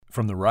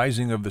From the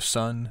rising of the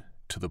sun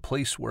to the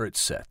place where it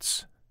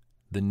sets,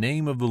 the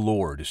name of the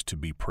Lord is to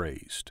be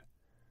praised.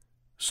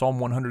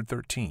 Psalm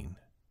 113,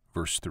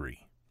 verse 3.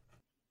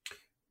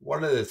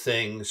 One of the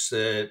things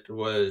that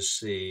was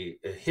the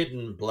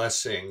hidden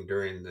blessing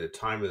during the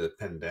time of the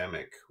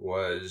pandemic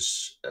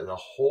was the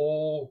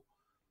whole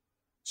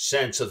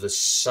sense of the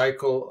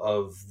cycle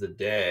of the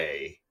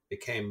day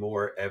became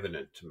more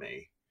evident to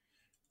me.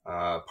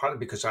 Partly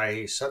because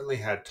I suddenly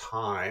had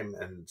time,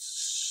 and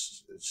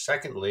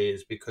secondly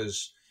is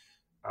because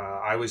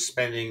I was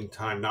spending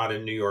time not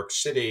in New York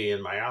City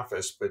in my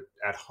office, but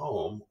at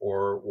home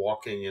or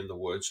walking in the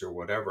woods or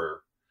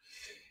whatever.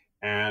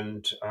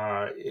 And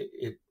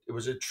it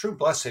was a true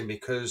blessing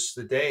because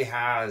the day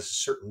has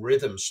certain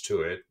rhythms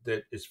to it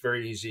that it's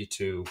very easy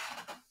to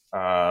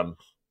um,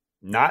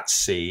 not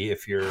see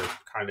if you're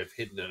kind of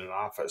hidden in an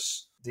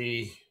office.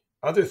 The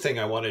other thing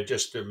I wanted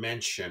just to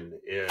mention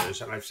is,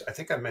 and I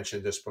think I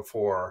mentioned this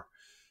before,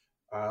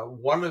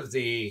 one of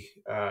the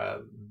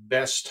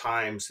best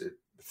times that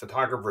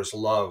photographers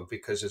love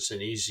because it's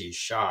an easy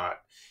shot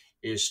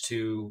is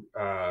to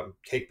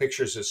take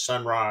pictures at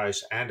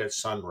sunrise and at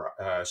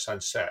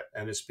sunset.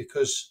 And it's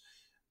because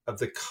of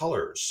the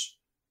colors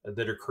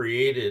that are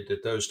created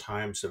at those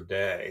times of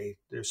day.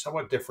 They're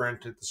somewhat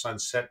different at the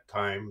sunset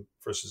time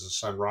versus the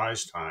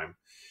sunrise time,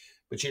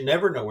 but you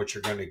never know what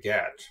you're going to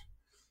get.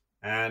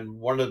 And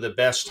one of the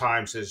best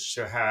times is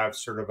to have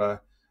sort of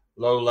a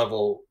low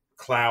level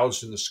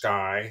clouds in the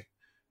sky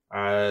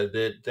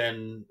that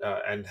then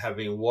and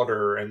having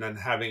water and then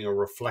having a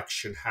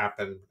reflection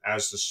happen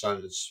as the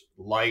sun's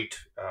light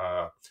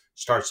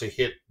starts to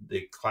hit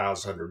the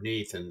clouds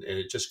underneath, and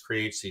it just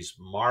creates these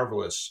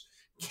marvelous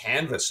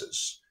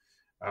canvases.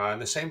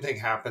 And the same thing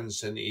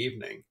happens in the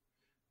evening.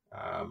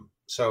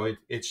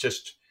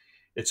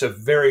 It's a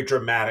very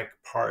dramatic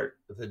part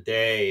of the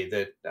day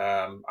that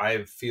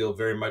I feel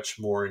very much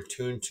more in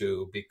tune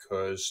to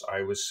because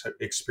I was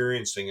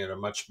experiencing it at a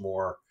much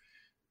more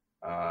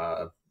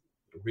uh,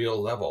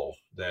 real level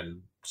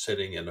than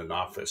sitting in an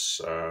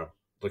office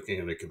looking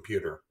at a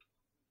computer.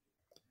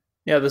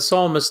 Yeah, the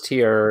psalmist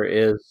here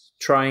is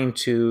trying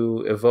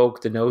to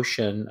evoke the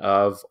notion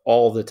of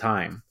all the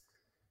time.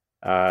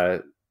 Uh,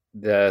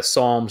 the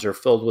Psalms are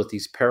filled with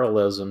these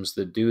parallelisms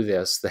that do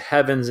this. The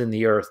heavens and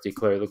the earth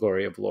declare the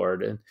glory of the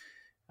Lord. And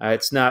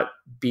it's not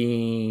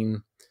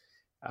being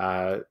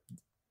uh,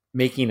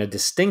 making a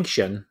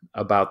distinction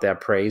about that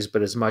praise,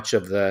 but as much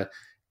of the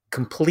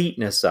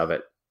completeness of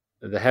it,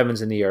 the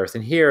heavens and the earth.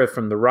 And here,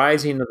 from the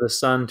rising of the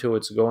sun to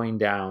its going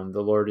down,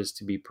 the Lord is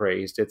to be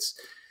praised.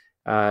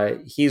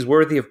 He's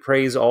worthy of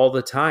praise all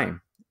the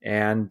time.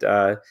 And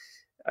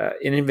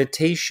an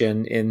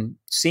invitation in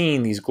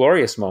seeing these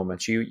glorious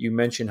moments. You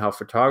mentioned how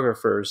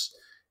photographers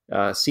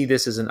see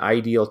this as an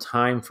ideal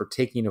time for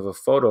taking of a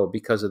photo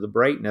because of the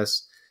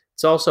brightness.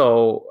 It's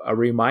also a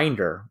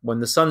reminder when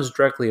the sun's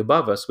directly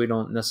above us, we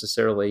don't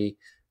necessarily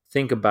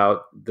think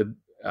about the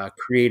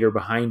creator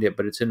behind it,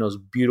 but it's in those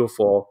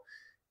beautiful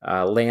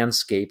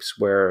landscapes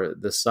where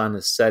the sun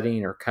is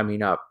setting or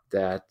coming up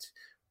that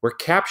we're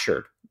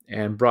captured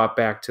and brought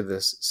back to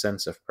this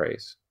sense of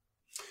praise.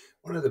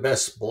 One of the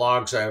best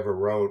blogs I ever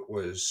wrote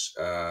was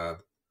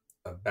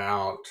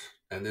about,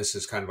 and this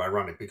is kind of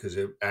ironic because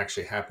it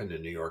actually happened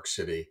in New York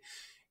City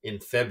in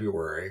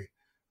February.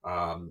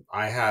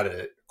 I had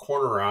a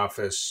corner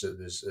office,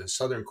 there's a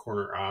southern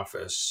corner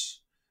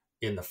office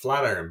in the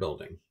Flatiron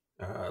Building,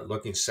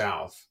 looking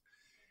south.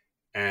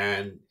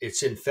 And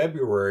it's in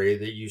February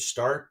that you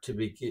start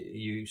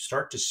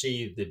to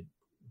see the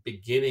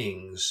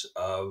beginnings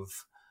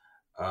of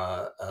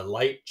a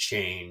light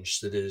change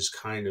that is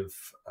kind of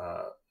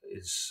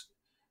is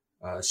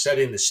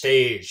setting the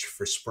stage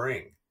for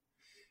spring.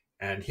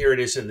 And here it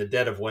is in the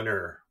dead of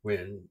winter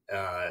when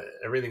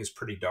everything's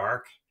pretty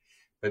dark.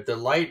 But the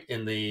light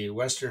in the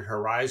western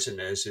horizon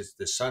is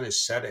the sun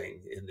is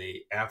setting in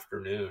the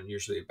afternoon,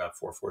 usually about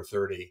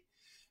 4:30.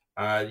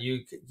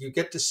 You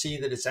get to see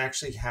that it's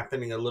actually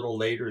happening a little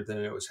later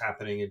than it was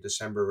happening in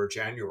December or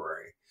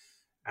January,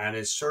 and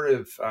it's sort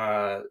of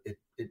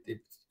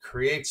it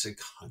creates a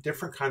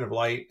different kind of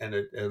light and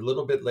a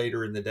little bit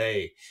later in the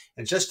day,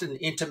 and just an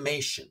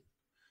intimation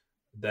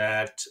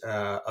that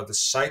of the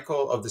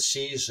cycle of the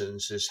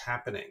seasons is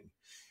happening.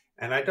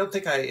 And I don't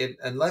think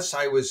unless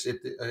I was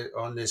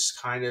on this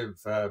kind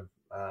of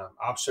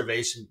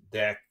observation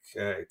deck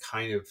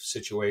kind of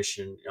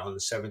situation on the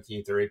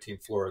 17th or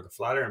 18th floor of the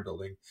Flatiron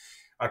Building,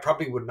 I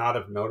probably would not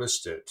have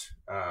noticed it.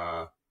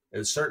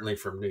 It's certainly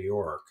from New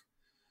York,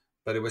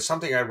 but it was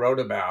something I wrote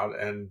about,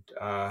 and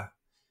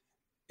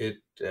it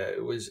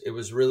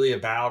was really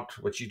about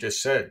what you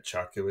just said,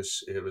 Chuck.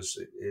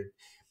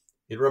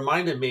 It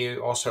reminded me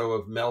also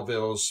of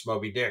Melville's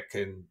Moby Dick,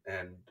 and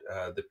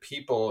the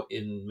people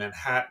in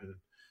Manhattan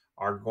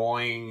are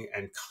going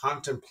and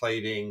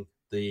contemplating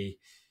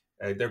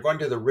they're going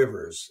to the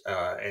rivers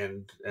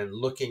and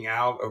looking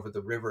out over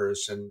the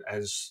rivers, and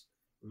as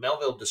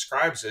Melville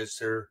describes it,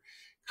 they're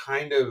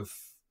kind of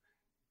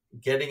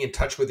getting in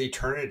touch with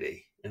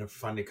eternity in a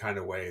funny kind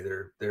of way.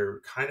 They're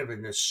kind of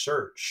in a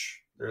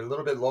search. They're a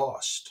little bit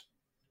lost.